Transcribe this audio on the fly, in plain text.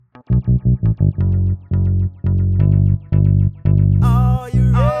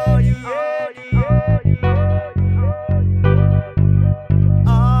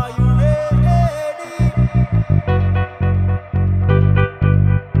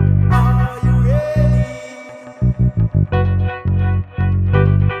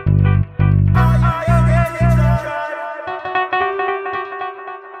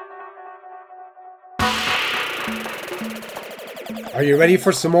Are you ready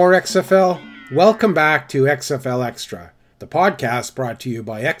for some more XFL? Welcome back to XFL Extra, the podcast brought to you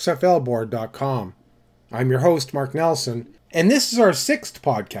by XFLboard.com. I'm your host, Mark Nelson, and this is our 6th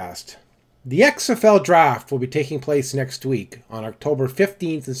podcast. The XFL Draft will be taking place next week on October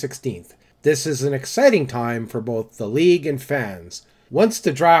 15th and 16th. This is an exciting time for both the league and fans. Once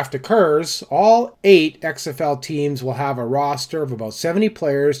the draft occurs, all 8 XFL teams will have a roster of about 70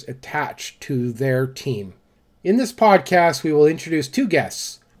 players attached to their team. In this podcast, we will introduce 2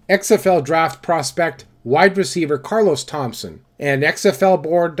 guests, XFL draft prospect wide receiver Carlos Thompson and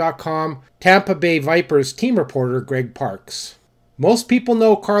XFLboard.com Tampa Bay Vipers team reporter Greg Parks. Most people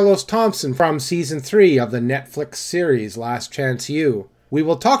know Carlos Thompson from Season 3 of the Netflix series Last Chance U. We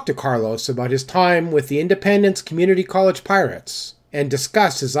will talk to Carlos about his time with the Independence Community College Pirates and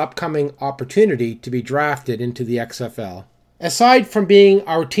discuss his upcoming opportunity to be drafted into the XFL. Aside from being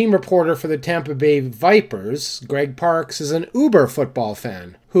our team reporter for the Tampa Bay Vipers, Greg Parks is an uber football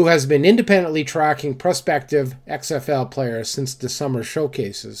fan who has been independently tracking prospective XFL players since the summer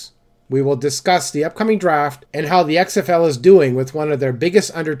showcases. We will discuss the upcoming draft and how the XFL is doing with one of their biggest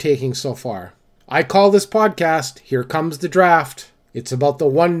undertakings so far. I call this podcast, Here Comes the Draft. It's about the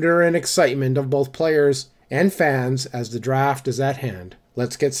wonder and excitement of both players and fans as the draft is at hand.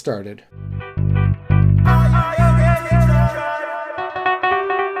 Let's get started.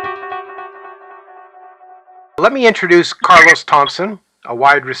 Let me introduce Carlos Thompson, a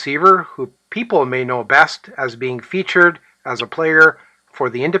wide receiver who people may know best as being featured as a player for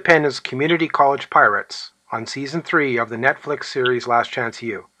the Independence Community College Pirates on Season 3 of the Netflix series Last Chance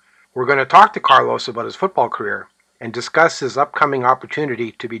U. We're going to talk to Carlos about his football career and discuss his upcoming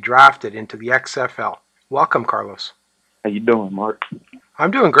opportunity to be drafted into the XFL. Welcome, Carlos. How you doing, Mark?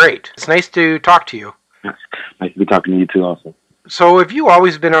 I'm doing great. It's nice to talk to you. Nice to be talking to you too also. So have you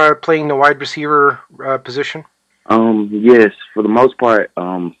always been playing the wide receiver position? Yes, for the most part,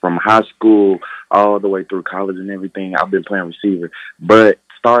 from high school all the way through college and everything, I've been playing receiver. But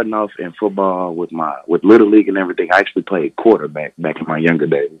starting off in football with Little League and everything, I actually played quarterback back in my younger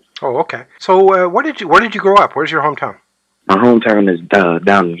days. Oh, okay. So where did you grow up? Where's your hometown? My hometown is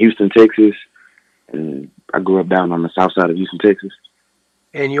down in Houston, Texas, and I grew up down on the south side of Houston, Texas.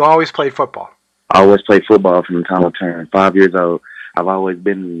 And you always played football? I always played football from the time I turned 5 years old. I've always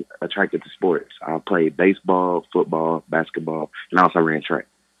been attracted to sports. I played baseball, football, basketball, and I also ran track.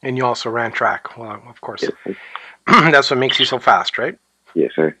 And you also ran track, well, of course. Yes, that's what makes you so fast, right?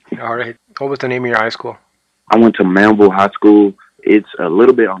 Yes, sir. All right. What was the name of your high school? I went to Manville High School. It's a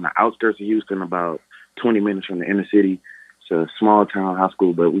little bit on the outskirts of Houston, about 20 minutes from the inner city. It's a small town high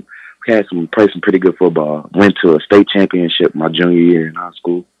school, but we played some pretty good football. Went to a state championship my junior year in high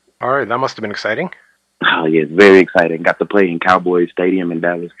school. All right. That must have been exciting. Oh, yeah, very exciting. Got to play in Cowboys Stadium in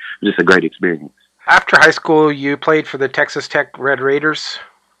Dallas. Just a great experience. After high school, you played for the Texas Tech Red Raiders?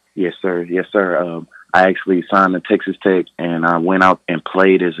 Yes, sir. Yes, sir. I actually signed to Texas Tech, and I went out and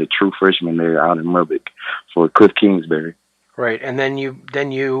played as a true freshman there out in Lubbock for Cliff Kingsbury. Right, and then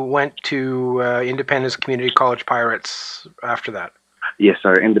you went to Independence Community College Pirates after that. Yes,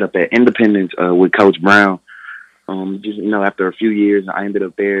 sir. Ended up at Independence with Coach Brown. After a few years, I ended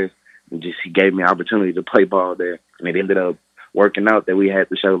up there. He gave me an opportunity to play ball there, and it ended up working out that we had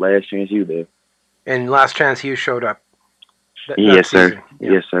to show Last Chance U there. And Last Chance U showed up. Yes, sir.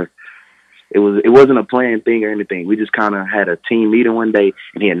 Yeah. Yes, sir. It wasn't a planned thing or anything. We just kind of had a team meeting one day,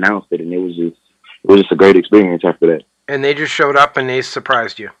 and he announced it, and it was just a great experience after that. And they just showed up and they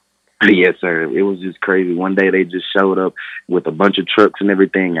surprised you. Yes, sir. It was just crazy. One day they just showed up with a bunch of trucks and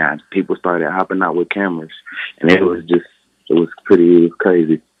everything, and people started hopping out with cameras, and it was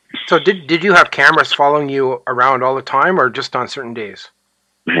crazy. So did you have cameras following you around all the time or just on certain days?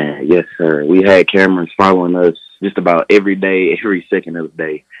 Man, yes, sir. We had cameras following us just about every day, every second of the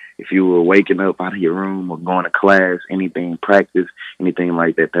day. If you were waking up out of your room or going to class, anything, practice, anything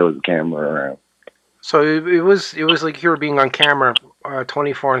like that, there was a camera around. So it was like you were being on camera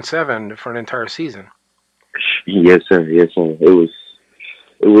 24/7 for an entire season. Yes, sir. Yes, sir. It was.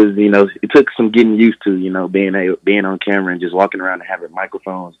 It took some getting used to, being on camera and just walking around and having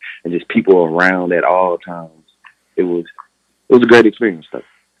microphones and just people around at all times. It was a great experience, though.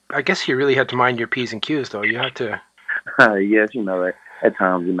 I guess you really had to mind your P's and Q's, though. You had to. Yes, at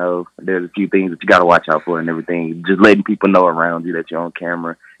times, there's a few things that you got to watch out for and everything. Just letting people know around you that you're on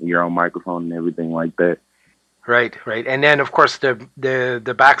camera and you're on microphone and everything like that. Right. And then, of course,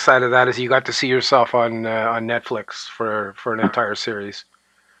 the backside of that is you got to see yourself on Netflix for an entire series.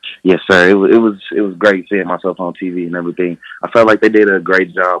 Yes, sir. It was great seeing myself on TV and everything. I felt like they did a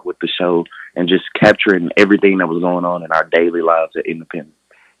great job with the show and just capturing everything that was going on in our daily lives at Independence.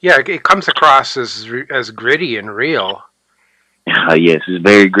 Yeah, it comes across as gritty and real. Yes, it's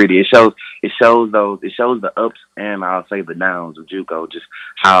very gritty. It shows the ups and I'll say the downs of JUCO, just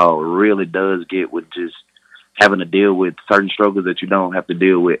how real it does get with just having to deal with certain struggles that you don't have to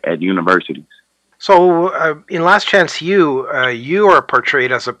deal with at universities. So, in Last Chance U, you are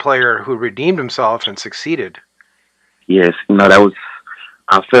portrayed as a player who redeemed himself and succeeded. Yes, that was.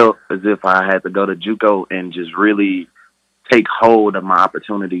 I felt as if I had to go to JUCO and just really take hold of my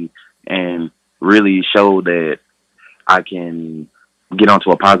opportunity and really show that I can get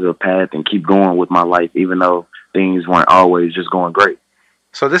onto a positive path and keep going with my life, even though things weren't always just going great.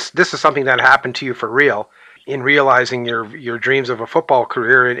 So this is something that happened to you for real, in realizing your dreams of a football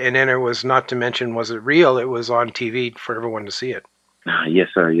career, and then it was, not to mention, was it real? It was on TV for everyone to see it. Yes,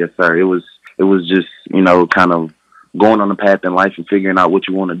 sir. Yes, sir. It was just kind of going on the path in life and figuring out what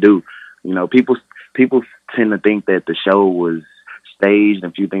you want to do. People tend to think that the show was staged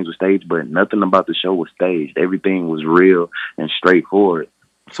and few things were staged, but nothing about the show was staged. Everything was real and straightforward.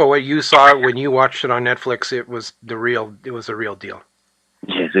 So what you saw when you watched it on Netflix, it was the real deal.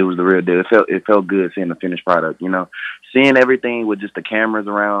 Yes, it was the real deal. It felt good seeing the finished product. Seeing everything with just the cameras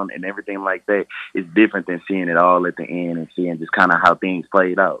around and everything like that is different than seeing it all at the end and seeing just kind of how things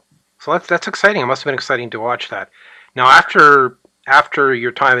played out. So that's exciting. It must have been exciting to watch that. Now, after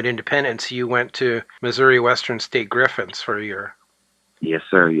your time at Independence, you went to Missouri Western State Griffins for a year. Yes,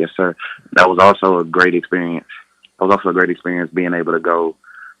 sir. Yes, sir. That was also a great experience. Being able to go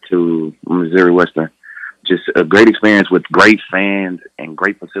to Missouri Western. Just a great experience with great fans and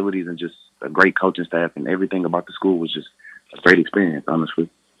great facilities and just a great coaching staff, and everything about the school was just a great experience, honestly.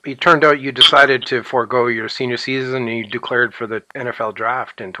 It turned out you decided to forego your senior season and you declared for the NFL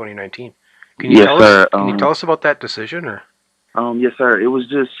draft in 2019. Can you tell us about that decision? Or Yes, sir. It was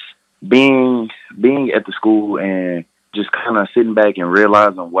just being at the school and just kind of sitting back and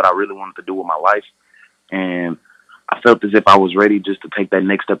realizing what I really wanted to do with my life. And I felt as if I was ready just to take that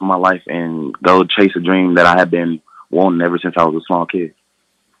next step in my life and go chase a dream that I had been wanting ever since I was a small kid.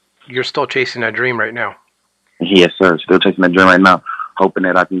 You're still chasing that dream right now? Yes, sir. Still chasing that dream right now, hoping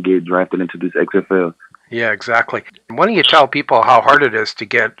that I can get drafted into this XFL. Yeah, exactly. Why don't you tell people how hard it is to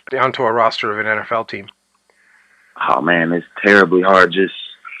get onto a roster of an NFL team? Oh, man, it's terribly hard.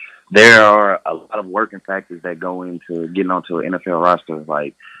 There are a lot of working factors that go into getting onto an NFL roster.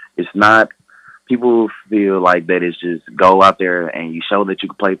 Like, it's not, people feel like that it's just go out there and you show that you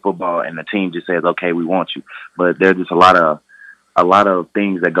can play football and the team just says, okay, we want you. But there's just a lot of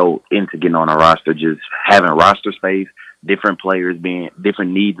things that go into getting on a roster, just having roster space, different players being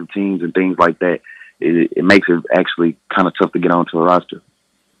different needs of teams and things like that. It makes it actually kind of tough to get onto a roster.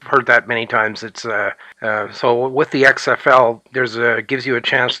 I've heard that many times. It's so with the XFL, gives you a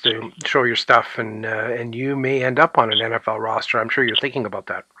chance to show your stuff, and you may end up on an NFL roster. I'm sure you're thinking about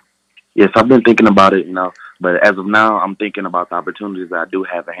that. Yes, I've been thinking about it, but as of now, I'm thinking about the opportunities that I do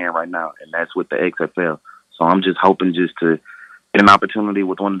have at hand right now, and that's with the XFL. So I'm just hoping just to get an opportunity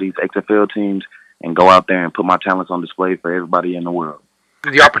with one of these XFL teams and go out there and put my talents on display for everybody in the world.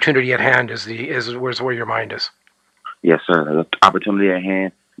 The opportunity at hand is where your mind is. Yes, sir. The opportunity at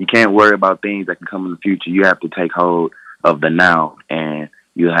hand. You can't worry about things that can come in the future. You have to take hold of the now, and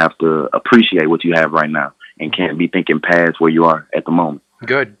you have to appreciate what you have right now, and can't be thinking past where you are at the moment.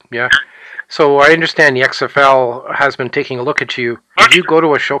 Good, yeah. So I understand the XFL has been taking a look at you. Did you go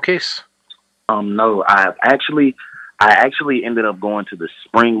to a showcase? No, I actually ended up going to the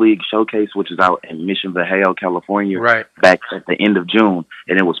Spring League Showcase, which is out in Mission Viejo, California, right, back at the end of June,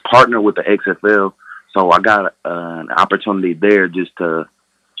 and it was partnered with the XFL. So I got an opportunity there just to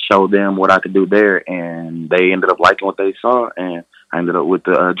show them what I could do there, and they ended up liking what they saw, and I ended up with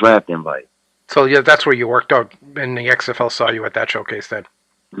the draft invite. So yeah, that's where you worked out, and the XFL saw you at that showcase then.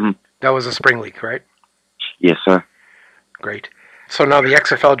 Mm-hmm. That was a Spring League, right? Yes, sir. Great. So now the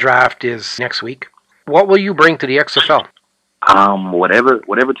XFL draft is next week. What will you bring to the XFL?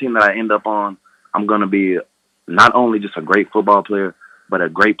 Whatever team that I end up on, I'm going to be not only just a great football player, but a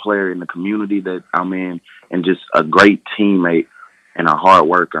great player in the community that I'm in, and just a great teammate and a hard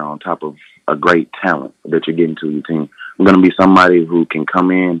worker on top of a great talent that you're getting to your team. I'm going to be somebody who can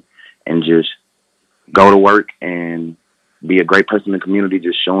come in and just go to work and be a great person in the community,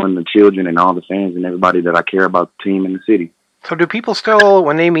 just showing the children and all the fans and everybody that I care about the team and the city. So do people still,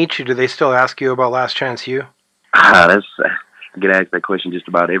 when they meet you, do they still ask you about Last Chance U? I get asked that question just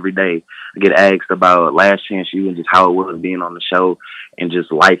about every day. I get asked about Last Chance U and just how it was being on the show and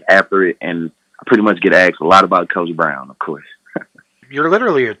just life after it. And I pretty much get asked a lot about Coach Brown, of course. You're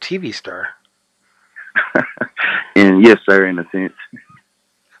literally a TV star. And yes, sir, in a sense.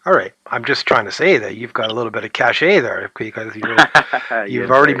 All right. I'm just trying to say that you've got a little bit of cachet there because you've Yes,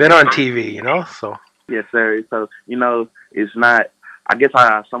 already sir. been on TV, so. Yes, sir. So, it's not. I guess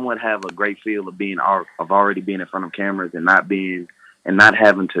I somewhat have a great feel of already being in front of cameras and not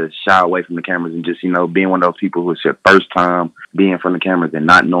having to shy away from the cameras and just being one of those people who it's your first time being in front of cameras and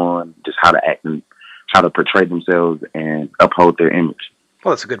not knowing just how to act and how to portray themselves and uphold their image.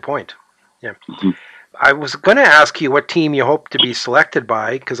 Well, that's a good point. Yeah. Mm-hmm. I was going to ask you what team you hope to be selected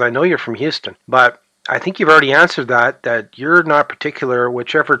by, because I know you're from Houston, but I think you've already answered that you're not particular,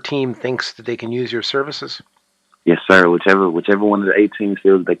 whichever team thinks that they can use your services. Yes, sir. Whichever one of the 8 teams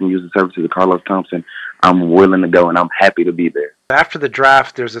feels they can use the services of Carlos Thompson, I'm willing to go, and I'm happy to be there. After the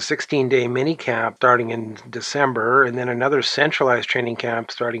draft, there's a 16-day mini camp starting in December, and then another centralized training camp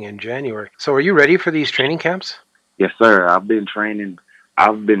starting in January. So are you ready for these training camps? Yes, sir. I've been training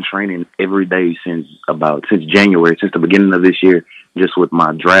every day since January, since the beginning of this year, just with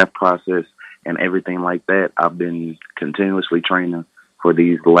my draft process and everything like that. I've been continuously training for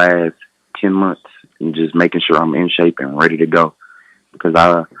these last 10 months and just making sure I'm in shape and ready to go. Because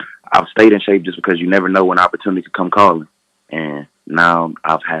I've stayed in shape just because you never know when opportunity could come calling. And now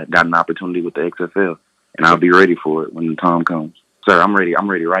I've got an opportunity with the XFL, and I'll be ready for it when the time comes. Sir, I'm ready. I'm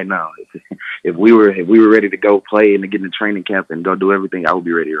ready right now. If we were ready to go play and to get in the training camp and go do everything, I would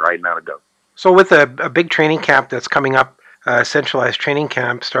be ready right now to go. So with a big training camp that's coming up, centralized training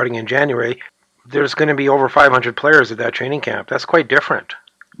camp starting in January, there's going to be over 500 players at that training camp. That's quite different.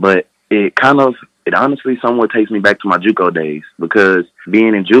 But it honestly somewhat takes me back to my JUCO days, because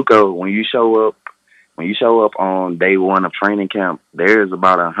being in JUCO, when you show up on day one of training camp, there's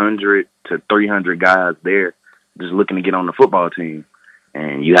about 100 to 300 guys there just looking to get on the football team.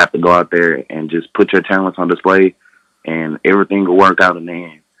 And you have to go out there and just put your talents on display, and everything will work out in the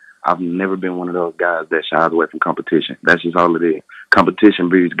end. I've never been one of those guys that shies away from competition. That's just all it is. Competition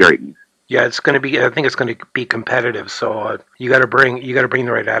breeds greatness. Yeah, I think it's going to be competitive. So you got to bring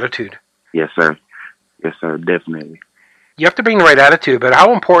the right attitude. Yes, sir. Yes, sir. Definitely. You have to bring the right attitude, but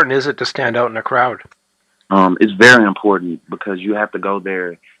how important is it to stand out in a crowd? It's very important, because you have to go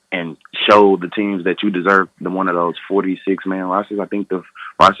there and show the teams that you deserve one of those 46-man rosters. I think the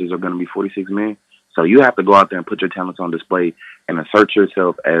rosters are going to be 46 men. So you have to go out there and put your talents on display and assert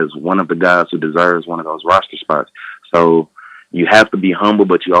yourself as one of the guys who deserves one of those roster spots. So you have to be humble,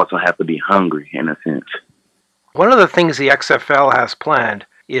 but you also have to be hungry in a sense. One of the things the XFL has planned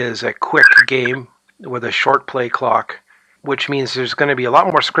is a quick game with a short play clock, which means there's going to be a lot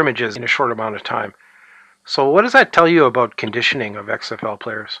more scrimmages in a short amount of time. So what does that tell you about conditioning of XFL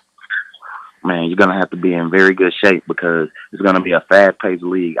players? Man, you're going to have to be in very good shape, because it's going to be a fast-paced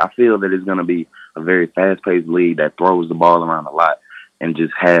league. I feel that it's going to be a very fast-paced league that throws the ball around a lot and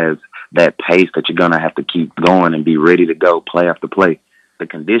just has that pace that you're going to have to keep going and be ready to go play after play. The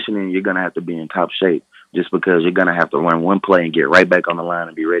conditioning, you're going to have to be in top shape, just because you're going to have to run one play and get right back on the line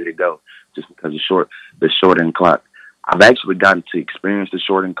and be ready to go, just because the shortened clock. I've actually gotten to experience the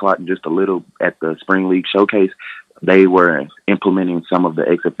shortened clock just a little at the Spring League Showcase. They were implementing some of the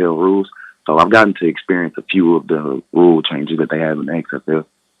XFL rules, so I've gotten to experience a few of the rule changes that they have in the XFL.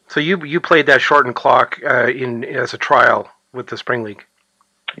 So you played that shortened clock as a trial with the Spring League?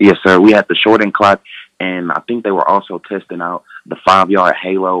 Yes, sir. We had the shortened clock, and I think they were also testing out the 5-yard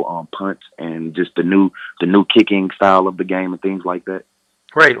halo on punts and just the new kicking style of the game and things like that.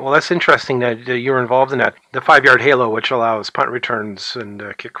 Right. Well, that's interesting that you're involved in that. The 5-yard halo, which allows punt returns and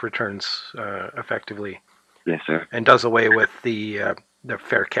kick returns effectively. Yes, sir. And does away with the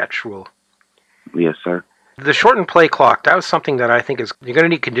fair catch rule. Yes, sir. The shortened play clock, that was something that I think you're going to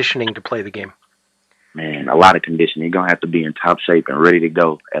need conditioning to play the game. Man, a lot of conditioning. You're going to have to be in top shape and ready to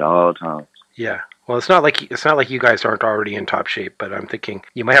go at all times. Yeah. Well, it's not like you guys aren't already in top shape, but I'm thinking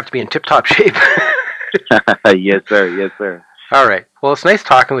you might have to be in tip-top shape. Yes, sir. Yes, sir. All right. Well, it's nice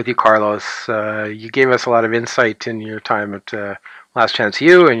talking with you, Carlos. You gave us a lot of insight in your time at Last Chance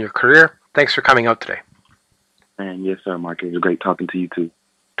U and your career. Thanks for coming out today. And yes, sir, Mark. It was great talking to you, too.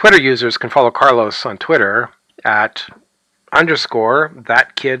 Twitter users can follow Carlos on Twitter at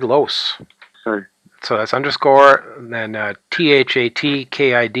 _thatkidlos. Sir. So that's underscore, and then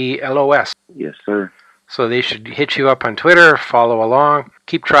THATKIDLOS. Yes, sir. So they should hit you up on Twitter, follow along,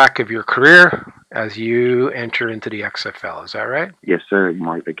 keep track of your career as you enter into the XFL. Is that right? Yes, sir,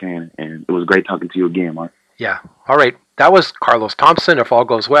 Mark, they can. And it was great talking to you again, Mark. Yeah. All right. That was Carlos Thompson. If all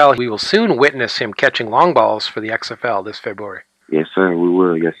goes well, we will soon witness him catching long balls for the XFL this February. Yes, sir, we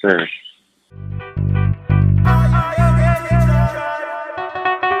will. Yes, sir.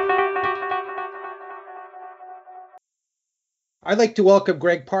 I'd like to welcome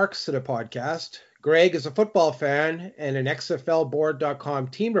Greg Parks to the podcast. Greg is a football fan and an XFLboard.com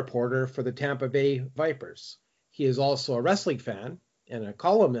team reporter for the Tampa Bay Vipers. He is also a wrestling fan and a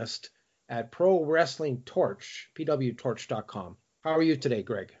columnist at Pro Wrestling Torch, pwtorch.com. How are you today,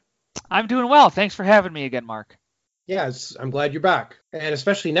 Greg? I'm doing well. Thanks for having me again, Mark. Yes, I'm glad you're back. And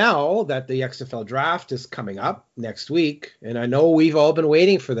especially now that the XFL draft is coming up next week. And I know we've all been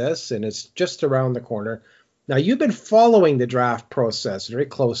waiting for this, and it's just around the corner. Now, you've been following the draft process very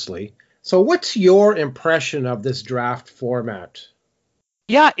closely. So what's your impression of this draft format?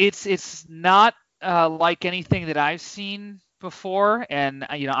 Yeah, it's not like anything that I've seen before. And,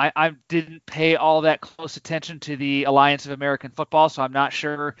 I didn't pay all that close attention to the Alliance of American Football, so I'm not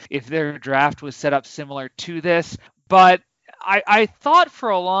sure if their draft was set up similar to this. But I thought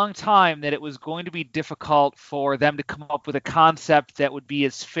for a long time that it was going to be difficult for them to come up with a concept that would be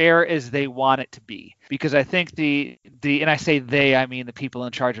as fair as they want it to be. Because I think and I say they, I mean the people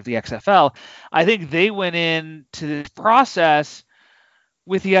in charge of the XFL, I think they went into this process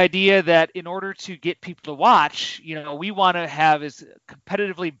with the idea that in order to get people to watch, we want to have as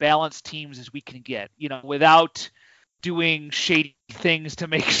competitively balanced teams as we can get, without doing shady things to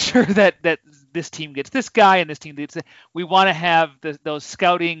make sure that this team gets this guy and this team gets that. We want to have those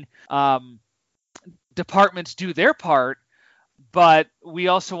scouting departments do their part, but we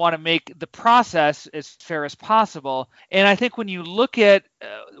also want to make the process as fair as possible. And I think when you look at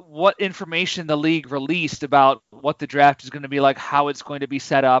what information the league released about what the draft is going to be like, how it's going to be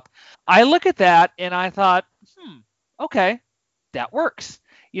set up, I look at that and I thought, okay, that works.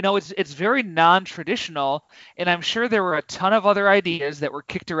 It's very non-traditional, and I'm sure there were a ton of other ideas that were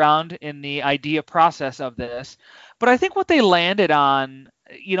kicked around in the idea process of this. But I think what they landed on,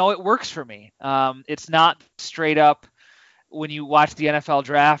 it works for me. It's not straight up when you watch the NFL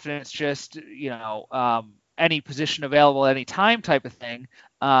draft and it's just, any position available at any time type of thing,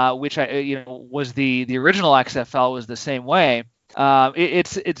 which was the original XFL was the same way.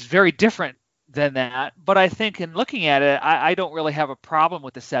 It's very different than that, but I think in looking at it, I don't really have a problem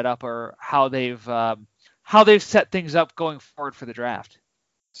with the setup or how they've set things up going forward for the draft.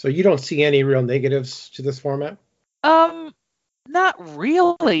 So you don't see any real negatives to this format? Not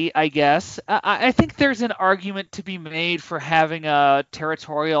really, I guess. I think there's an argument to be made for having a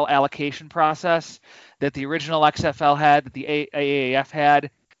territorial allocation process that the original XFL had, that the AAF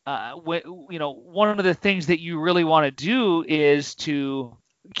had. One of the things that you really want to do is to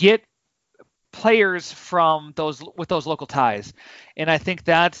get players with those local ties. And I think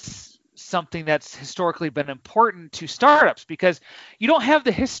that's something that's historically been important to startups because you don't have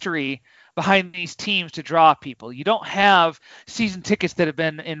the history behind these teams to draw people. You don't have season tickets that have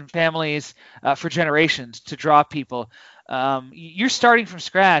been in families for generations to draw people. You're starting from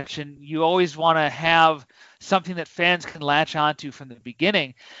scratch, and you always want to have something that fans can latch onto from the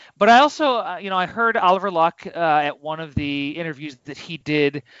beginning. But I also, I heard Oliver Luck at one of the interviews that he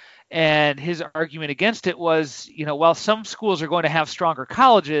did, and his argument against it was, while some schools are going to have stronger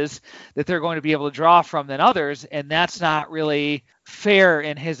colleges that they're going to be able to draw from than others, and that's not really fair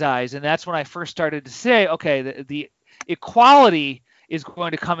in his eyes. And that's when I first started to say, okay, the equality is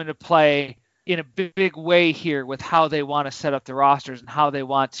going to come into play in a big way here with how they want to set up the rosters and how they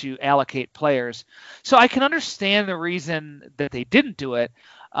want to allocate players. So I can understand the reason that they didn't do it,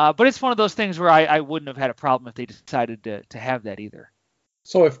 but it's one of those things where I wouldn't have had a problem if they decided to have that either.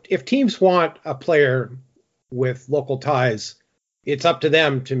 So if teams want a player with local ties, it's up to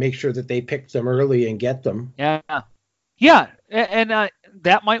them to make sure that they pick them early and get them. Yeah, and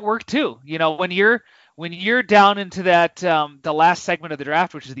that might work too. When you're down into that the last segment of the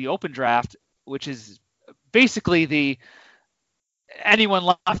draft, which is the open draft, which is basically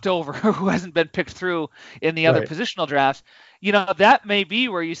anyone left over who hasn't been picked through in the other positional drafts, that may be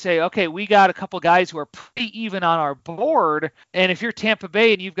where you say, okay, we got a couple guys who are pretty even on our board. And if you're Tampa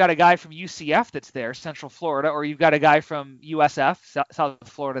Bay and you've got a guy from UCF that's there, Central Florida, or you've got a guy from USF, South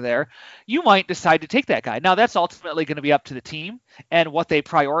Florida there, you might decide to take that guy. Now, that's ultimately going to be up to the team and what they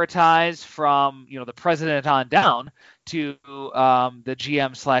prioritize from, the president on down to the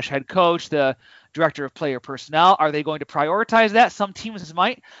GM/head coach, the director of player personnel. Are they going to prioritize that? Some teams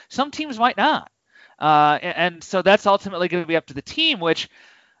might not. And so that's ultimately going to be up to the team, which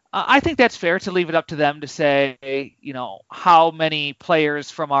I think that's fair to leave it up to them to say, how many players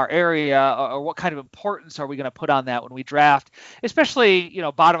from our area or what kind of importance are we going to put on that when we draft, especially,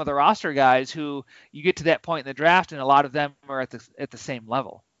 bottom of the roster guys who you get to that point in the draft and a lot of them are at the same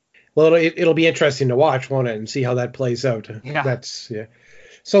level. Well, it'll be interesting to watch, won't it, and see how that plays out. Yeah.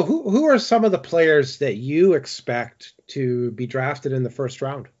 So who are some of the players that you expect to be drafted in the first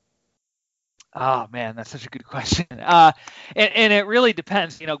round? Oh, man, that's such a good question. And it really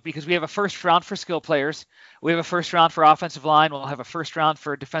depends, because we have a first round for skill players. We have a first round for offensive line. We'll have a first round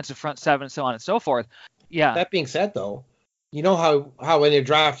for defensive front seven, and so on and so forth. Yeah. That being said, though, You know how in a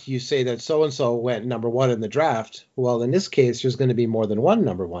draft you say that so and so went number one in the draft. Well, in this case, there's going to be more than one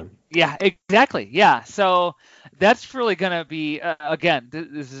number one. Yeah, exactly. Yeah, so that's really going to be again.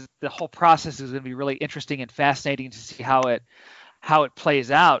 This is the whole process is going to be really interesting and fascinating to see how it plays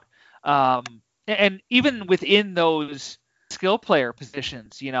out. Um, and even within those skill player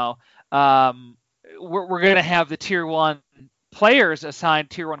positions, we're going to have the tier one players assigned,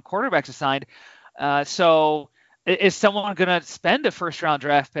 tier one quarterbacks assigned. So is someone going to spend a first round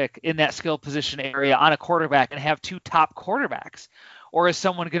draft pick in that skill position area on a quarterback and have two top quarterbacks? Or is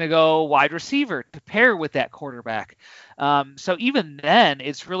someone going to go wide receiver to pair with that quarterback? So even then,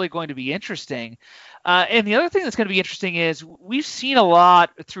 it's really going to be interesting. And the other thing that's going to be interesting is we've seen a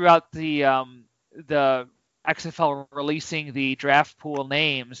lot throughout the XFL releasing the draft pool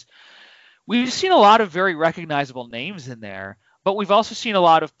names. We've seen a lot of very recognizable names in there, but we've also seen a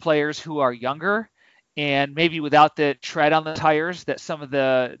lot of players who are younger and maybe without the tread on the tires that some of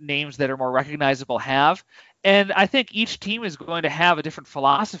the names that are more recognizable have. And I think each team is going to have a different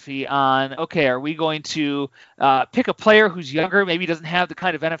philosophy on, okay, are we going to pick a player who's younger, maybe doesn't have the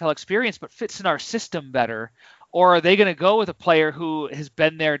kind of NFL experience, but fits in our system better? Or are they going to go with a player who has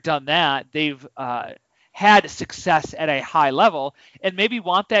been there, done that? They've had success at a high level and maybe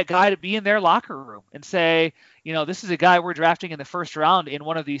want that guy to be in their locker room and say, this is a guy we're drafting in the first round in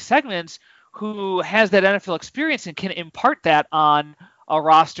one of these segments who has that NFL experience and can impart that on a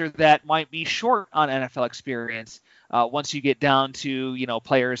roster that might be short on NFL experience once you get down to,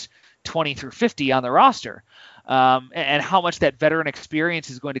 players 20 through 50 on the roster, and how much that veteran experience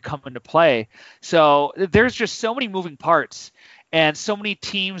is going to come into play. So there's just so many moving parts and so many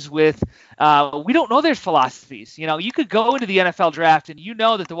teams with we don't know their philosophies. You could go into the NFL draft and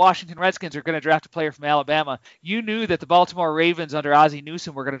that the Washington Redskins are going to draft a player from Alabama. You knew that the Baltimore Ravens under Ozzie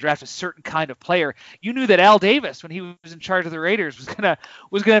Newsome were going to draft a certain kind of player. You knew that Al Davis, when he was in charge of the Raiders, was going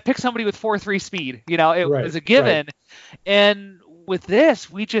to pick somebody with 4.3 speed. It was a given. Right. And with this,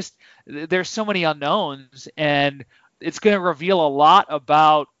 there's so many unknowns, and it's going to reveal a lot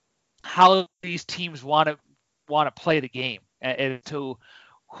about how these teams want to play the game and to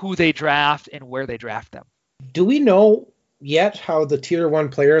who they draft and where they draft them. Do we know yet how the tier one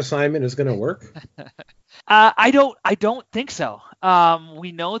player assignment is going to work? I don't think so.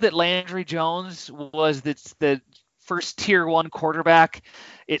 We know that Landry Jones was the first tier one quarterback.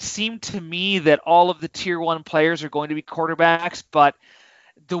 It seemed to me that all of the tier one players are going to be quarterbacks, but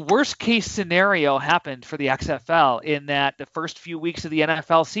the worst case scenario happened for the XFL in that the first few weeks of the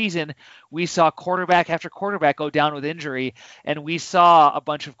NFL season, we saw quarterback after quarterback go down with injury, and we saw a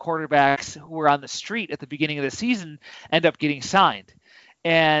bunch of quarterbacks who were on the street at the beginning of the season end up getting signed.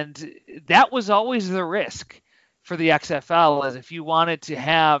 And that was always the risk for the XFL, as if you wanted to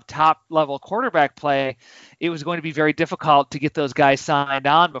have top level quarterback play, it was going to be very difficult to get those guys signed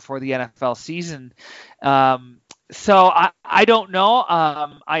on before the NFL season. So I don't know.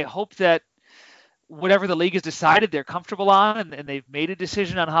 I hope that whatever the league has decided, they're comfortable on, and they've made a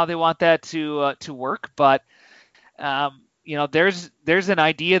decision on how they want that to work. But there's an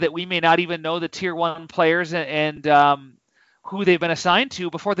idea that we may not even know the tier one players and who they've been assigned to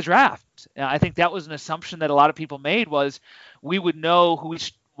before the draft. I think that was an assumption that a lot of people made, was we would know who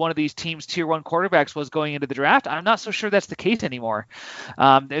each one of these teams' tier one quarterbacks was going into the draft. I'm not so sure that's the case anymore.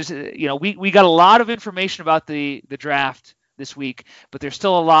 We got a lot of information about the draft this week, but there's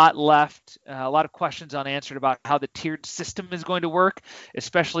still a lot left, a lot of questions unanswered about how the tiered system is going to work,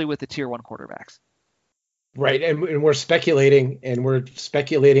 especially with the tier one quarterbacks. Right, and we're speculating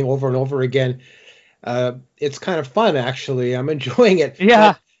over and over again. It's kind of fun, actually. I'm enjoying it.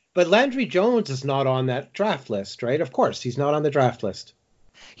 Yeah. But Landry Jones is not on that draft list, right? Of course, he's not on the draft list.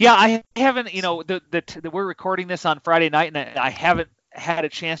 Yeah, I haven't, we're recording this on Friday night, and I haven't had a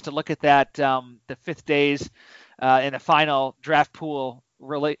chance to look at that, the fifth days and the final draft pool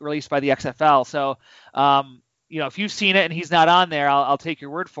released by the XFL. So, if you've seen it and he's not on there, I'll take your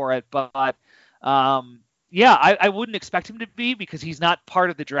word for it. But, I wouldn't expect him to be, because he's not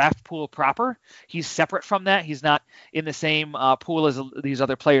part of the draft pool proper. He's separate from that. He's not in the same pool as these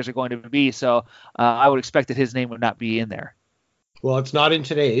other players are going to be. So I would expect that his name would not be in there. Well, it's not in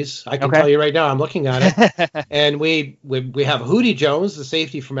today's. I can tell you right now, I'm looking at it. And we have Hootie Jones, the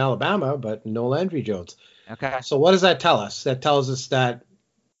safety from Alabama, but no Landry Jones. Okay. So what does that tell us? That tells us that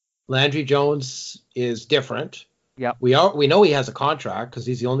Landry Jones is different. Yeah. We know he has a contract, because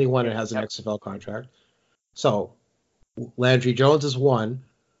he's the only one that has an XFL contract. So Landry Jones is one.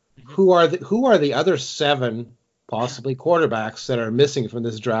 Mm-hmm. Who are the other 7 possibly quarterbacks that are missing from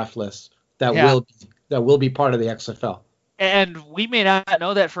this draft list that will be part of the XFL? And we may not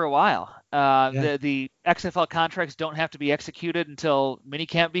know that for a while. The XFL contracts don't have to be executed until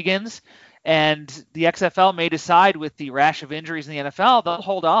minicamp begins, and the XFL may decide with the rash of injuries in the NFL they'll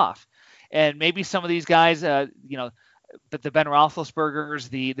hold off, and maybe some of these guys, but the Ben Roethlisbergers,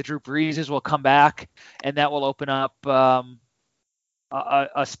 the Drew Breeses will come back, and that will open up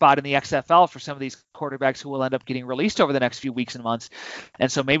a spot in the XFL for some of these quarterbacks who will end up getting released over the next few weeks and months.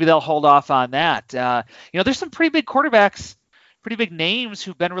 And so maybe they'll hold off on that. There's some pretty big quarterbacks, pretty big names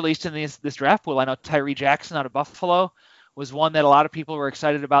who've been released in this draft pool. I know Tyree Jackson out of Buffalo was one that a lot of people were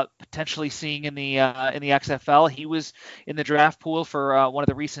excited about potentially seeing in the XFL. He was in the draft pool for one of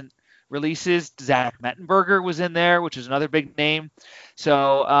the recent releases. Zach Mettenberger was in there, which is another big name.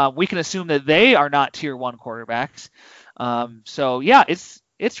 So we can assume that they are not tier 1 quarterbacks.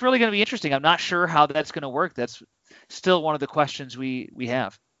 It's really going to be interesting. I'm not sure how that's going to work. That's still one of the questions we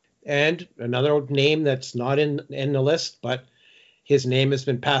have. And another name that's not in the list, but his name has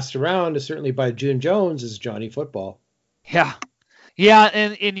been passed around, certainly by June Jones, is Johnny Football. Yeah,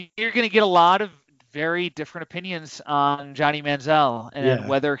 and you're going to get a lot of very different opinions on Johnny Manziel and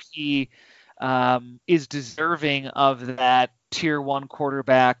whether he is deserving of that tier 1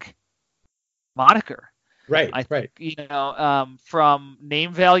 quarterback moniker. Right. From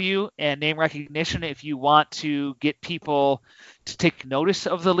name value and name recognition, if you want to get people to take notice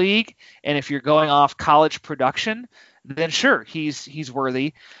of the league, and if you're going off college production, then sure, he's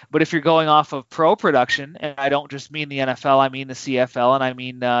worthy. But if you're going off of pro production, and I don't just mean the NFL, I mean the CFL, and I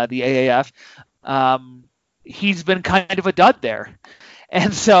mean the AAF, he's been kind of a dud there.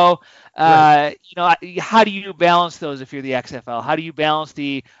 And so, how do you balance those if you're the XFL? How do you balance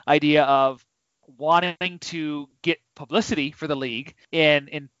the idea of wanting to get publicity for the league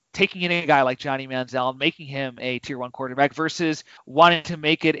and taking in a guy like Johnny Manziel and making him a tier 1 quarterback versus wanting to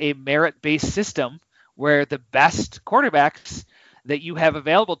make it a merit-based system where the best quarterbacks that you have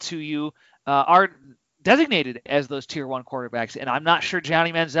available to you are designated as those tier 1 quarterbacks? And I'm not sure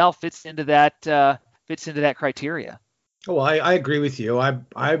Johnny Manziel fits into that criteria. Well, I agree with you.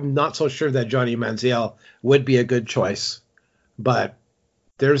 I'm not so sure that Johnny Manziel would be a good choice, but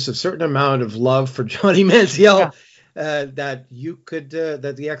there's a certain amount of love for Johnny Manziel that you could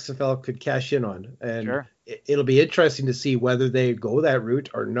that the XFL could cash in on, and sure. It'll be interesting to see whether they go that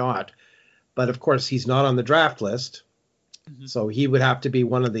route or not. But of course, he's not on the draft list, so he would have to be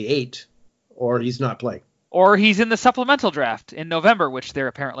one of the 8, or he's not playing. Or he's in the supplemental draft in November, which they're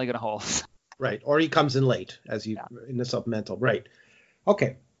apparently going to hold. Right, or he comes in late in the supplemental. Right.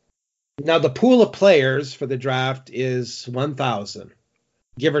 Okay. Now the pool of players for the draft is 1,000.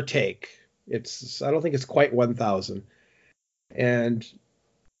 Give or take. I don't think it's quite 1,000. And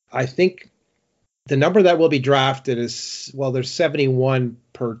I think the number that will be drafted is, there's 71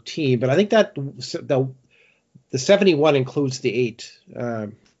 per team, but I think that the 71 includes the 8.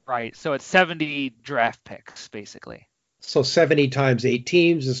 Right. So it's 70 draft picks, basically. So 70 times 8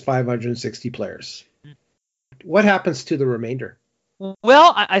 teams is 560 players. What happens to the remainder?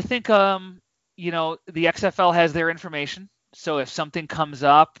 Well, I think, the XFL has their information. So if something comes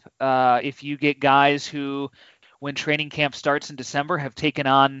up, if you get guys who, when training camp starts in December, have taken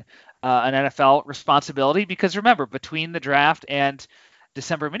on an NFL responsibility, because remember, between the draft and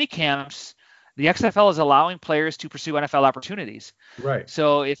December minicamps, the XFL is allowing players to pursue NFL opportunities. Right.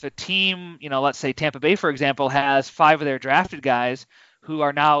 So if a team, let's say Tampa Bay, for example, has 5 of their drafted guys who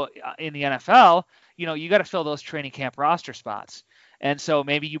are now in the NFL, you got to fill those training camp roster spots. And so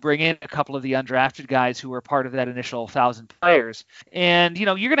maybe you bring in a couple of the undrafted guys who were part of that initial 1,000 players. And,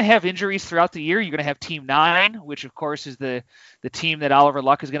 you're going to have injuries throughout the year. You're going to have Team 9, which, of course, is the team that Oliver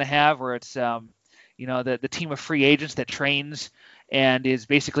Luck is going to have, where it's, the team of free agents that trains and is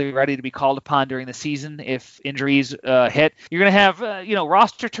basically ready to be called upon during the season if injuries hit. You're going to have,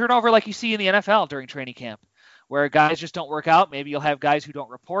 roster turnover like you see in the NFL during training camp, where guys just don't work out. Maybe you'll have guys who don't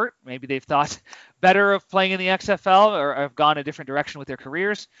report. Maybe they've thought better of playing in the XFL or have gone a different direction with their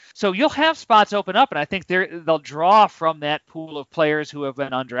careers. So you'll have spots open up, and I think they'll draw from that pool of players who have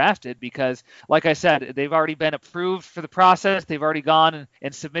been undrafted because, like I said, they've already been approved for the process. They've already gone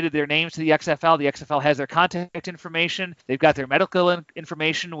and submitted their names to the XFL. The XFL has their contact information. They've got their medical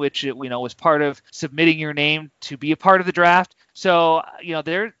information, which was part of submitting your name to be a part of the draft. So,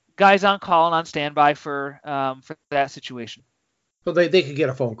 they're guys on call and on standby for that situation. So they could get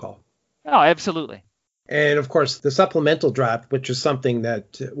a phone call. Oh, absolutely. And of course, the supplemental draft, which is something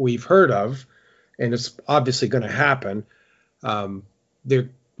that we've heard of, and it's obviously going to happen. They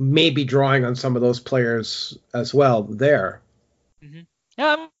may be drawing on some of those players as well there. Mm-hmm.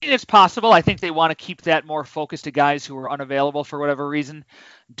 Yeah, it's possible. I think they want to keep that more focused to guys who are unavailable for whatever reason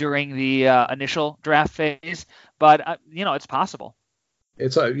during the initial draft phase. But, it's possible.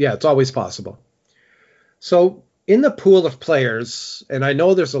 It's always possible. So in the pool of players, and I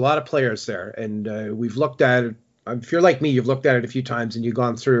know there's a lot of players there, and we've looked at it. If you're like me, you've looked at it a few times and you've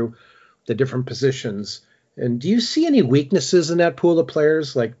gone through the different positions. And do you see any weaknesses in that pool of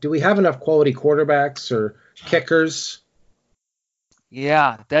players? Like, do we have enough quality quarterbacks or kickers?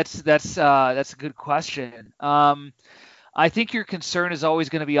 Yeah, that's a good question. I think your concern is always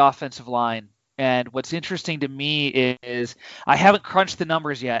going to be offensive line. And what's interesting to me is I haven't crunched the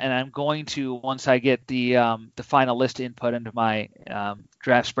numbers yet, and I'm going to once I get the final list input into my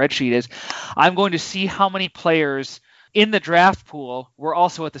draft spreadsheet. Is I'm going to see how many players in the draft pool were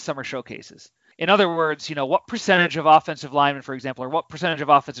also at the summer showcases. In other words, what percentage of offensive linemen, for example, or what percentage of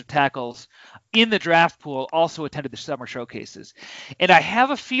offensive tackles in the draft pool also attended the summer showcases. And I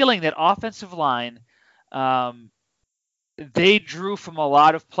have a feeling that offensive line, they drew from a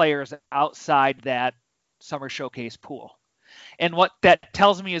lot of players outside that summer showcase pool. And what that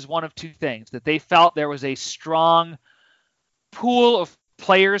tells me is one of two things, that they felt there was a strong pool of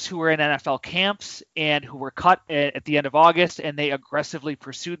players who were in NFL camps and who were cut at the end of August, and they aggressively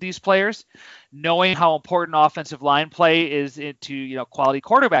pursued these players, knowing how important offensive line play is to quality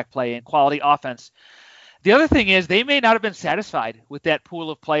quarterback play and quality offense. The other thing is they may not have been satisfied with that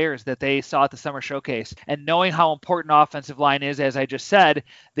pool of players that they saw at the summer showcase, and knowing how important offensive line is, as I just said,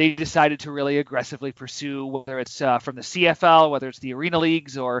 they decided to really aggressively pursue, whether it's from the CFL, whether it's the Arena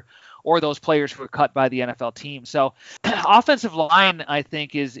Leagues, or those players who were cut by the NFL team. So offensive line, I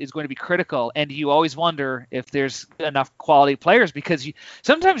think, is going to be critical, and you always wonder if there's enough quality players, because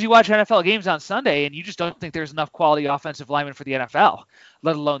sometimes you watch NFL games on Sunday and you just don't think there's enough quality offensive linemen for the NFL,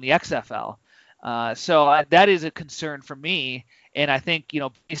 let alone the XFL. So that is a concern for me. And I think,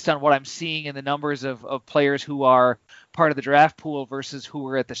 based on what I'm seeing in the numbers of players who are part of the draft pool versus who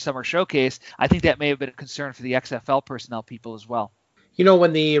were at the summer showcase, I think that may have been a concern for the XFL personnel people as well.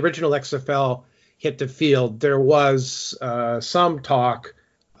 When the original XFL hit the field, there was some talk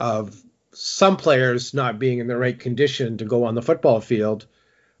of some players not being in the right condition to go on the football field.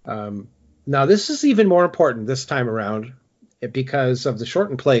 Now, this is even more important this time around because of the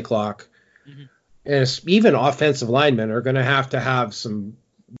shortened play clock. Mm-hmm. And even offensive linemen are going to have some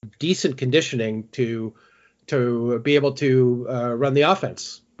decent conditioning to be able to run the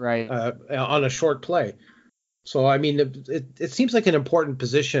offense right on a short play. So, I mean, it seems like an important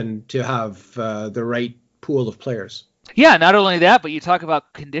position to have the right pool of players. Yeah, not only that, but you talk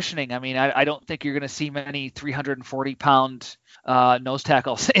about conditioning. I mean, I don't think you're going to see many 340-pound nose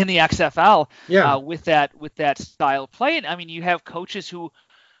tackles in the XFL with that style of play. And I mean, you have coaches who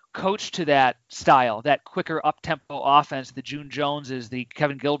coach to that style, that quicker up-tempo offense, the June Joneses, the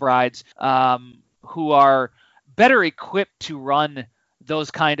Kevin Gilbrides, who are better equipped to run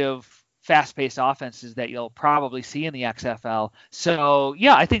those kind of fast-paced offenses that you'll probably see in the XFL. So,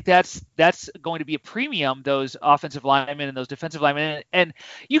 yeah, I think that's going to be a premium, those offensive linemen and those defensive linemen. And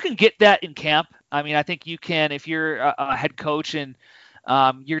you can get that in camp. I mean, I think you can, if you're a head coach and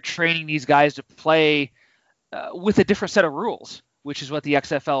you're training these guys to play with a different set of rules, which is what the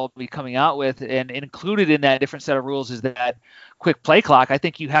XFL will be coming out with. And included in that different set of rules is that quick play clock. I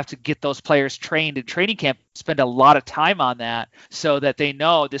think you have to get those players trained in training camp, spend a lot of time on that so that they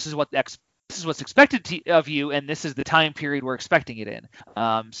know this is what's expected of you, and this is the time period we're expecting it in.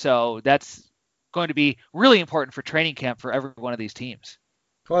 So that's going to be really important for training camp for every one of these teams.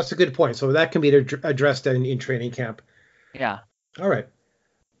 Well, that's a good point. So that can be addressed in training camp. Yeah. All right.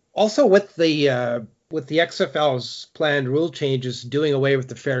 Also, with the XFL's planned rule changes doing away with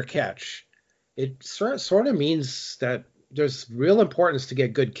the fair catch, it sort of means that there's real importance to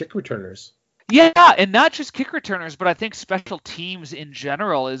get good kick returners. Yeah, and not just kick returners, but I think special teams in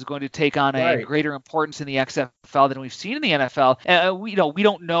general is going to take on a greater importance in the XFL than we've seen in the NFL. We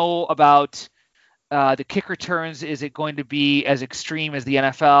don't know about the kick returns. Is it going to be as extreme as the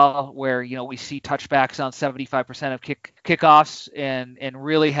NFL, where we see touchbacks on 75% of kickoffs, and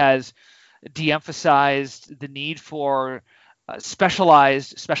really has de-emphasized the need for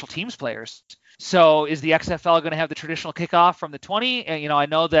specialized special teams players? So is the XFL going to have the traditional kickoff from the 20? And I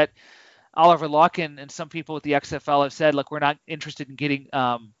know that Oliver Luck and some people with the XFL have said, look, we're not interested in getting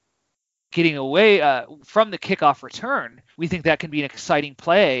away from the kickoff return. We think that can be an exciting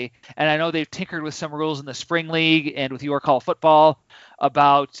play. And I know they've tinkered with some rules in the spring league and with York Hall football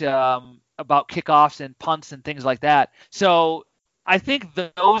about kickoffs and punts and things like that. So I think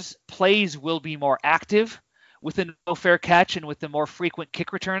those plays will be more active, with the no fair catch and with the more frequent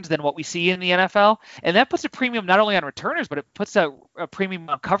kick returns than what we see in the NFL. And that puts a premium not only on returners, but it puts a premium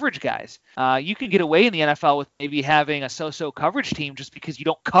on coverage guys. You can get away in the NFL with maybe having a so-so coverage team just because you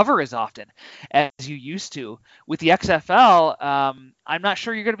don't cover as often as you used to. With the XFL, I'm not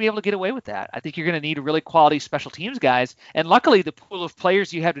sure you're going to be able to get away with that. I think you're going to need really quality special teams guys. And luckily, the pool of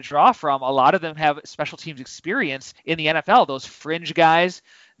players you have to draw from, a lot of them have special teams experience in the NFL. Those fringe guys,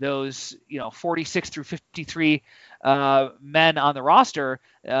 those 46 through 53 men on the roster,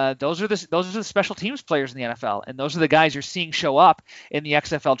 those are the special teams players in the NFL, and those are the guys you're seeing show up in the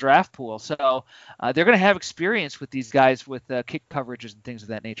XFL draft pool. So they're going to have experience with these guys with kick coverages and things of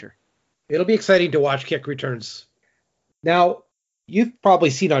that nature. It'll be exciting to watch kick returns. Now, you've probably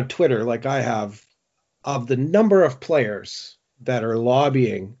seen on Twitter, like I have, of the number of players that are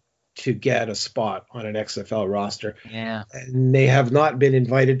lobbying to get a spot on an XFL roster. Yeah. And they have not been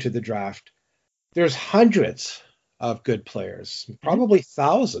invited to the draft. There's hundreds of good players, probably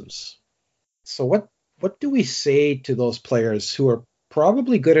thousands. So what do we say to those players who are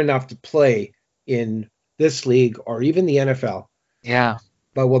probably good enough to play in this league or even the NFL? Yeah.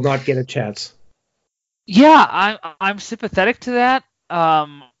 But will not get a chance? Yeah, I'm sympathetic to that.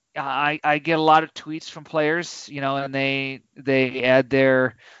 I get a lot of tweets from players, and they add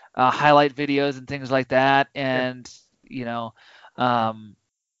their highlight videos and things like that, and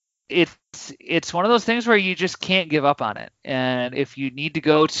it's one of those things where you just can't give up on it. And if you need to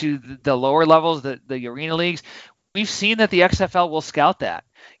go to the lower levels, the arena leagues, we've seen that the XFL will scout that.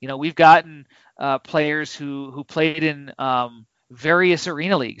 We've gotten players who played in various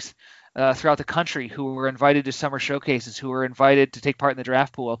arena leagues throughout the country who were invited to summer showcases, who were invited to take part in the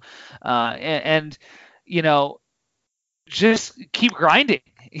draft pool, and just keep grinding.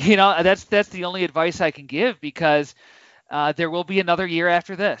 That's the only advice I can give, because there will be another year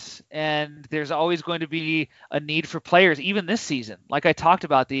after this, and there's always going to be a need for players, even this season. Like I talked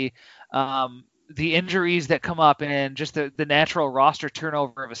about, the injuries that come up and just the natural roster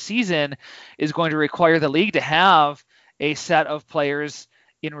turnover of a season is going to require the league to have a set of players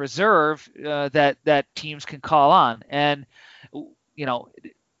in reserve that teams can call on. And,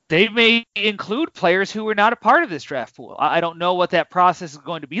 they may include players who were not a part of this draft pool. I don't know what that process is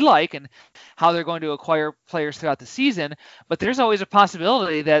going to be like and how they're going to acquire players throughout the season, but there's always a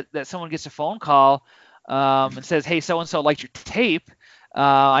possibility that someone gets a phone call and says, hey, so-and-so liked your tape.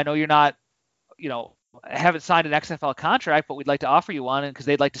 I know you're not, haven't signed an XFL contract, but we'd like to offer you one because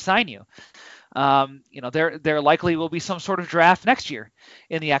they'd like to sign you. There likely will be some sort of draft next year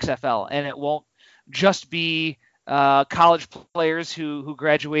in the XFL, and it won't just be college players who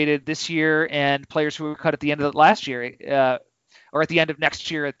graduated this year and players who were cut at the end of last year or at the end of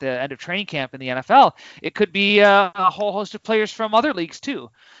next year at the end of training camp in the NFL. It could be a whole host of players from other leagues too.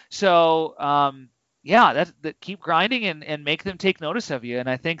 So that keep grinding and make them take notice of you. And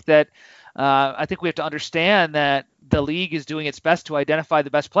I think that we have to understand that the league is doing its best to identify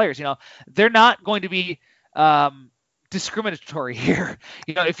the best players. They're not going to be discriminatory here.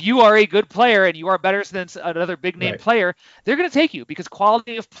 If you are a good player and you are better than another big name player, they're going to take you, because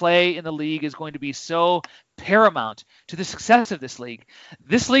quality of play in the league is going to be so paramount to the success of this league.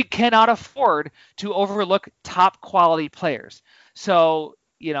 This league cannot afford to overlook top quality players. So,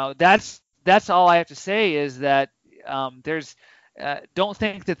 that's all I have to say, is that don't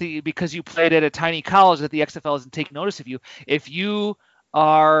think that because you played at a tiny college that the XFL isn't taking notice of you. If you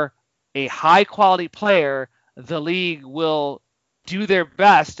are a high quality player, the league will do their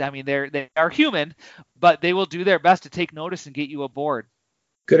best. I mean, they are human, but they will do their best to take notice and get you aboard.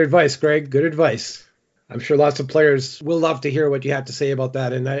 Good advice, Greg. Good advice. I'm sure lots of players will love to hear what you have to say about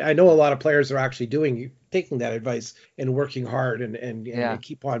that. And I know a lot of players are actually taking that advice and working hard and they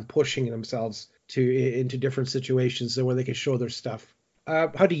keep on pushing themselves into different situations where they can show their stuff.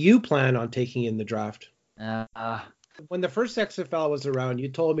 How do you plan on taking in the draft? When the first XFL was around, you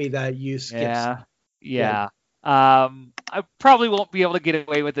told me that you skipped. Yeah. I probably won't be able to get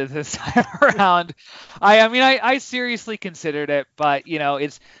away with it this time around. I seriously considered it, but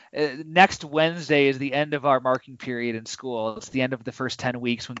it's next Wednesday is the end of our marking period in school. It's the end of the first 10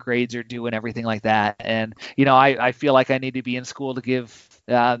 weeks when grades are due and everything like that. And I feel like I need to be in school to give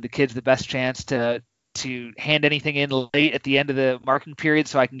the kids the best chance to hand anything in late at the end of the marking period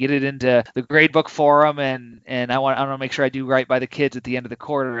so I can get it into the grade book for them, and I want to make sure I do right by the kids at the end of the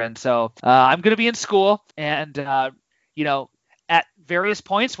quarter. And so I'm going to be in school, and at various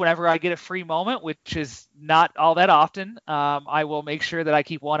points whenever I get a free moment, which is not all that often, I will make sure that I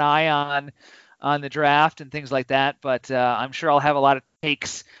keep one eye on the draft and things like that. But I'm sure I'll have a lot of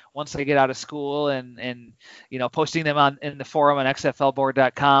takes once I get out of school, and posting them in the forum on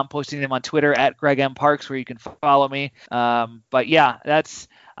xflboard.com, posting them on Twitter at Greg M. Parks, where you can follow me. But yeah,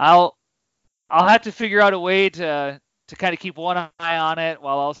 I'll have to figure out a way to kind of keep one eye on it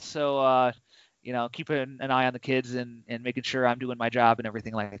while also keeping an eye on the kids and making sure I'm doing my job and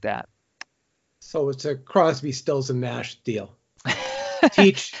everything like that. So it's a Crosby, Stills, and Nash deal.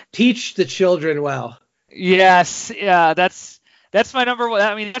 teach the children well. Yes, yeah, that's my number one.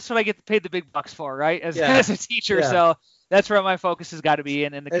 I mean, that's what I get paid the big bucks for, right? As a teacher, yeah. So that's where my focus has got to be,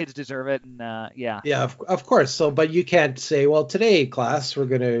 and the kids deserve it. And yeah, of course. So, but you can't say, well, today, class, we're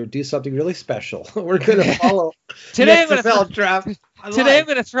going to do something really special. We're going to follow today. The XFL draft. Today, I'm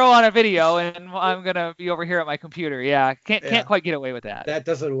going to throw on a video, and I'm going to be over here at my computer. Yeah, can't quite get away with that. That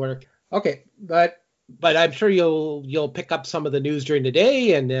doesn't work. Okay, but I'm sure you'll pick up some of the news during the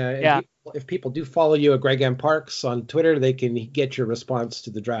day, and if people do follow you at Greg M. Parks on Twitter, they can get your response to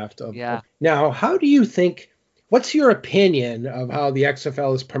the draft. Now, how do you think? What's your opinion of how the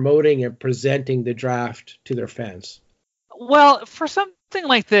XFL is promoting and presenting the draft to their fans? Well, for something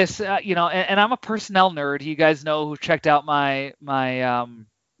like this, and I'm a personnel nerd. You guys know who checked out my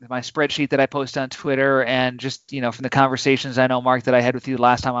spreadsheet that I post on Twitter, and just from the conversations I know, Mark, that I had with you the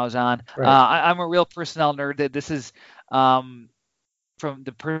last time I was on. Right. I'm a real personnel nerd. That this is from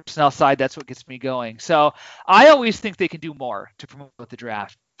the personnel side. That's what gets me going. So I always think they can do more to promote the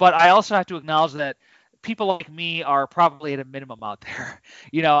draft, but I also have to acknowledge that people like me are probably at a minimum out there.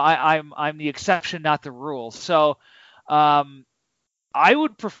 I'm the exception, not the rule. So I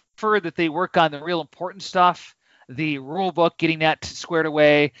would prefer that they work on the real important stuff, the rule book, getting that squared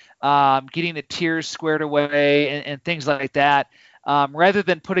away, getting the tiers squared away, and things like that, rather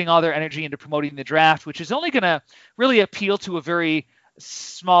than putting all their energy into promoting the draft, which is only going to really appeal to a very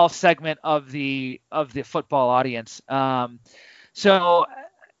small segment of the football audience. I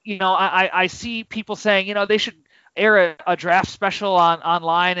see people saying, they should air a draft special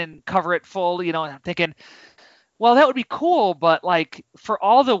online and cover it full, and I'm thinking, well, that would be cool, but like for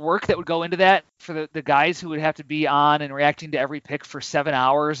all the work that would go into that, for the guys who would have to be on and reacting to every pick for 7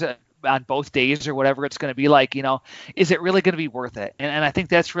 hours on both days or whatever it's going to be like, is it really going to be worth it? And I think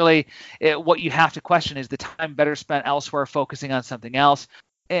that's really what you have to question, is the time better spent elsewhere focusing on something else.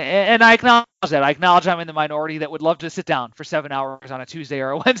 And I acknowledge that. I acknowledge I'm in the minority that would love to sit down for 7 hours on a Tuesday or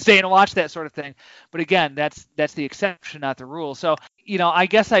a Wednesday and watch that sort of thing. But again, that's the exception, not the rule. So, I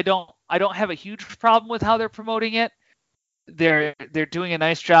guess I don't have a huge problem with how they're promoting it. They're doing a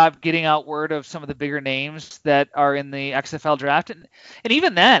nice job getting out word of some of the bigger names that are in the XFL draft. And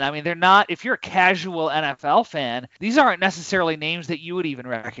even then, I mean, they're not, if you're a casual NFL fan, these aren't necessarily names that you would even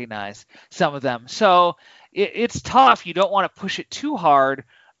recognize, some of them. So it's tough. You don't want to push it too hard.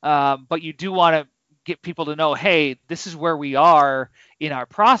 But you do want to get people to know, hey, this is where we are in our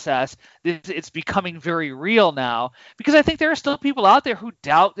process. It's becoming very real now, because I think there are still people out there who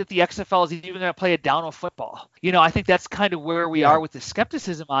doubt that the XFL is even going to play a down of football. I think that's kind of where we are with the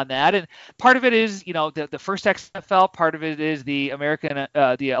skepticism on that. And part of it is, the first XFL. Part of it is the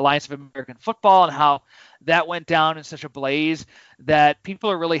Alliance of American Football, and how that went down in such a blaze that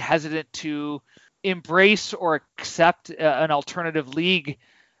people are really hesitant to embrace or accept an alternative league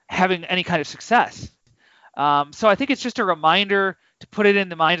having any kind of success. So I think it's just a reminder to put it in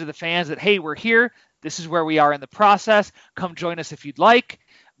the minds of the fans that, hey, we're here. This is where we are in the process. Come join us if you'd like.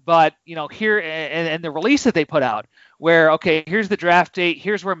 But, here and the release that they put out, where, okay, here's the draft date.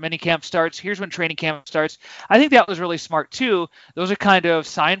 Here's where minicamp starts. Here's when training camp starts. I think that was really smart, too. Those are kind of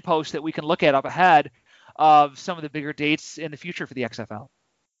signposts that we can look at up ahead of some of the bigger dates in the future for the XFL.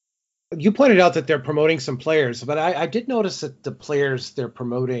 You pointed out that they're promoting some players, but I did notice that the players they're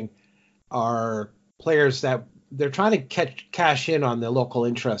promoting are players that they're trying to cash in on the local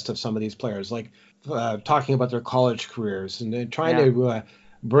interest of some of these players, like talking about their college careers, and they're trying to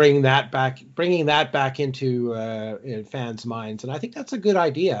bringing that back into fans' minds. And I think that's a good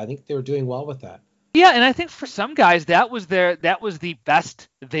idea. I think they were doing well with that. Yeah, and I think for some guys that was the best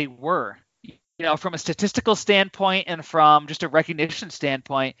they were. From a statistical standpoint and from just a recognition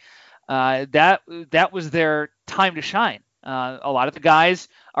standpoint. That was their time to shine. A lot of the guys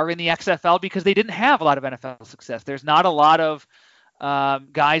are in the XFL because they didn't have a lot of NFL success. There's not a lot of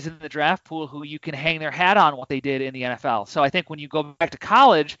guys in the draft pool who you can hang their hat on what they did in the NFL. So I think when you go back to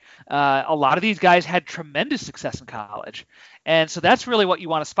college, a lot of these guys had tremendous success in college. And so that's really what you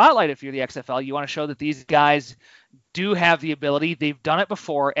want to spotlight if you're the XFL. You want to show that these guys do have the ability. They've done it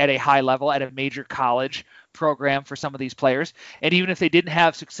before at a high level, at a major college program for some of these players. And even if they didn't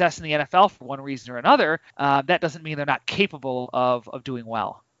have success in the NFL for one reason or another, that doesn't mean they're not capable of doing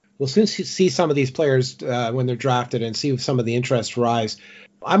well. we'll soon see some of these players when they're drafted and see some of the interest rise.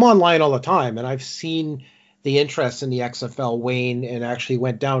 I'm online all the time, and I've seen the interest in the XFL wane and actually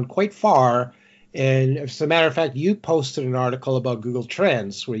went down quite far. And as a matter of fact, you posted an article about Google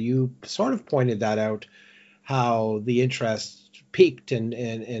Trends where you sort of pointed that out, how the interest peaked and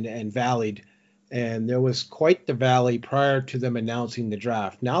valleyed. And there was quite the valley prior to them announcing the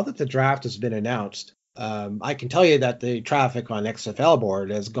draft. Now that the draft has been announced, I can tell you that the traffic on XFL board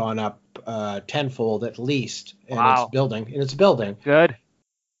has gone up tenfold at least. And Wow. It's building. Good.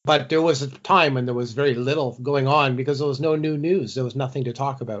 But there was a time when there was very little going on because there was no new news. There was nothing to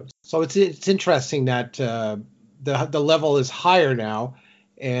talk about. So it's interesting that the level is higher now.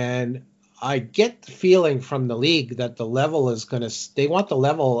 And I get the feeling from the league that the level is they want the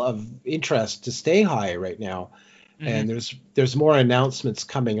level of interest to stay high right now. Mm-hmm. And there's more announcements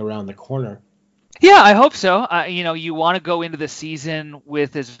coming around the corner. Yeah, I hope so. You want to go into the season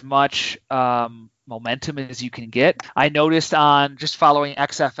with as much momentum as you can get. I noticed on just following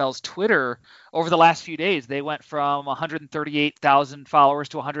XFL's Twitter over the last few days, they went from 138,000 followers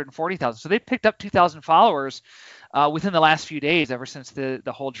to 140,000. So they picked up 2,000 followers within the last few days, ever since the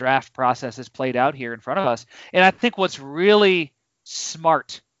whole draft process has played out here in front of us. And I think what's really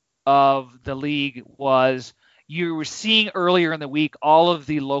smart of the league was you were seeing earlier in the week all of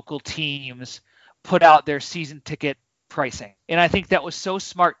the local teams put out their season ticket pricing. And I think that was so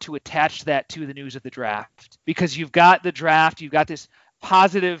smart to attach that to the news of the draft, because you've got the draft, you've got this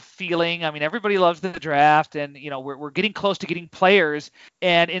positive feeling. I mean, everybody loves the draft, and we're getting close to getting players.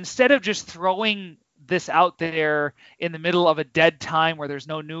 And instead of just throwing this out there in the middle of a dead time where there's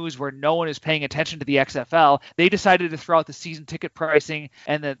no news, where no one is paying attention to the XFL, they decided to throw out the season ticket pricing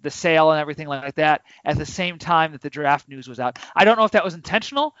and the sale and everything like that at the same time that the draft news was out. I don't know if that was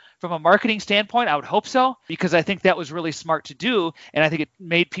intentional from a marketing standpoint. I would hope so, because I think that was really smart to do, and I think it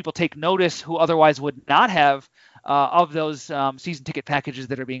made people take notice who otherwise would not have of those season ticket packages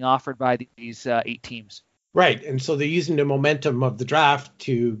that are being offered by these 8 teams. Right. And so they're using the momentum of the draft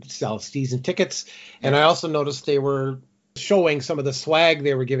to sell season tickets. And I also noticed they were showing some of the swag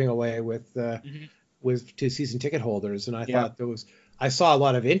they were giving away with to season ticket holders. And I thought I saw a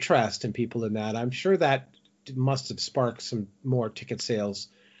lot of interest in people in that. I'm sure that must have sparked some more ticket sales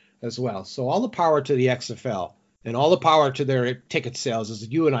as well. So all the power to the XFL and all the power to their ticket sales, as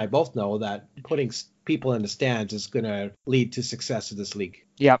you and I both know, that putting people in the stands is going to lead to success of this league.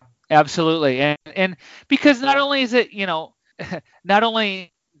 Yep. Absolutely. And because not only is it, not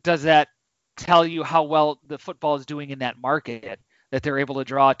only does that tell you how well the football is doing in that market, that they're able to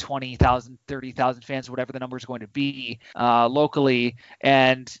draw 20,000, 30,000 fans, whatever the number is going to be locally,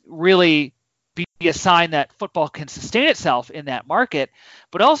 and really be a sign that football can sustain itself in that market.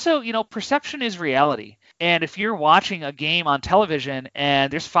 But also, perception is reality. And if you're watching a game on television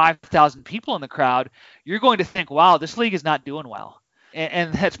and there's 5,000 people in the crowd, you're going to think, wow, this league is not doing well.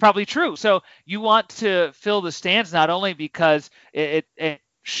 And that's probably true. So you want to fill the stands not only because it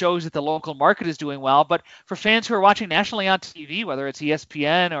shows that the local market is doing well, but for fans who are watching nationally on TV, whether it's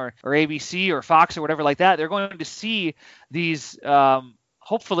ESPN or ABC or Fox or whatever like that, they're going to see these,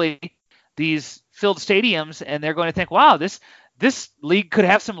 hopefully, these filled stadiums, and they're going to think, wow, this league could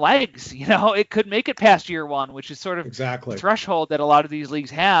have some legs. It could make it past year one, which is sort of the threshold that a lot of these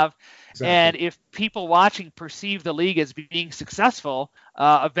leagues have. Exactly. And if people watching perceive the league as being successful,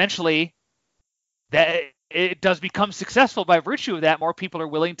 eventually that it does become successful by virtue of that. More people are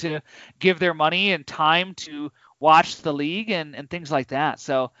willing to give their money and time to watch the league and things like that.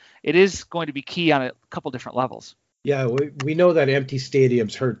 So it is going to be key on a couple different levels. Yeah, we know that empty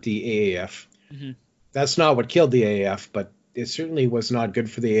stadiums hurt the AAF. Mm-hmm. That's not what killed the AAF, but it certainly was not good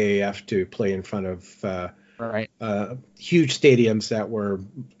for the AAF to play in front of huge stadiums that were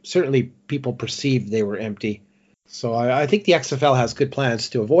certainly people perceived they were empty. So I think the XFL has good plans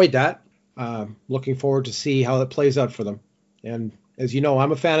to avoid that. Looking forward to see how it plays out for them. And as you know,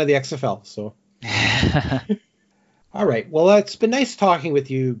 I'm a fan of the XFL. So, all right. Well, it's been nice talking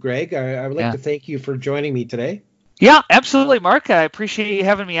with you, Greg. I would like to thank you for joining me today. Yeah, absolutely, Mark. I appreciate you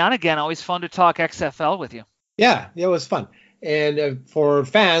having me on again. Always fun to talk XFL with you. Yeah, it was fun. And for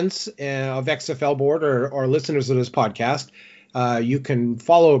fans of XFL Board or listeners of this podcast, you can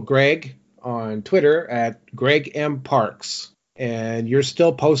follow Greg on Twitter at Greg M. Parks. And you're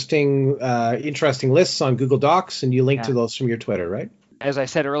still posting interesting lists on Google Docs, and you link to those from your Twitter, right? As I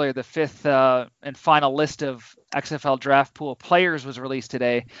said earlier, the 5th and final list of XFL draft pool players was released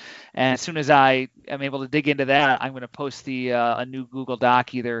today. And as soon as I am able to dig into that, I'm going to post a new Google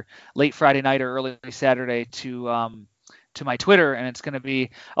Doc either late Friday night or early Saturday to to my Twitter, and it's going to be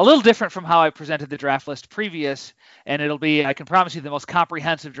a little different from how I presented the draft list previous. And it'll be, I can promise you, the most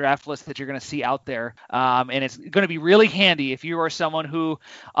comprehensive draft list that you're going to see out there. And it's going to be really handy if you are someone who,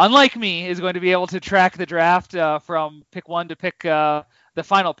 unlike me, is going to be able to track the draft from pick 1 to pick the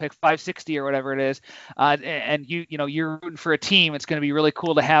final pick, 560 or whatever it is. And you're rooting for a team. It's going to be really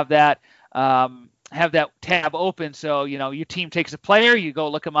cool to have that tab open. So, your team takes a player, you go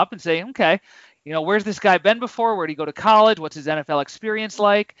look him up and say, okay, where's this guy been before? Where did he go to college? What's his NFL experience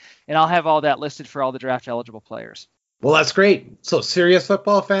like? And I'll have all that listed for all the draft eligible players. Well, that's great. So serious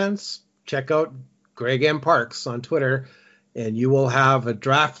football fans, check out Greg M. Parks on Twitter, and you will have a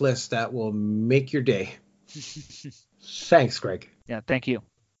draft list that will make your day. Thanks, Greg. Yeah, thank you.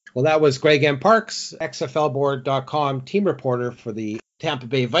 Well, that was Greg M. Parks, XFLboard.com team reporter for the Tampa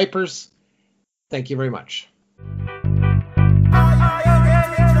Bay Vipers. Thank you very much.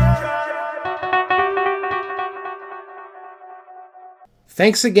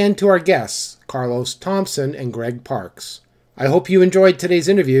 Thanks again to our guests, Carlos Thompson and Greg Parks. I hope you enjoyed today's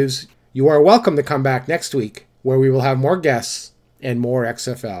interviews. You are welcome to come back next week, where we will have more guests and more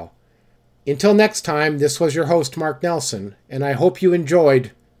XFL. Until next time, this was your host, Mark Nelson, and I hope you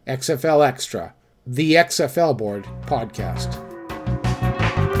enjoyed XFL Extra, the XFL Board podcast.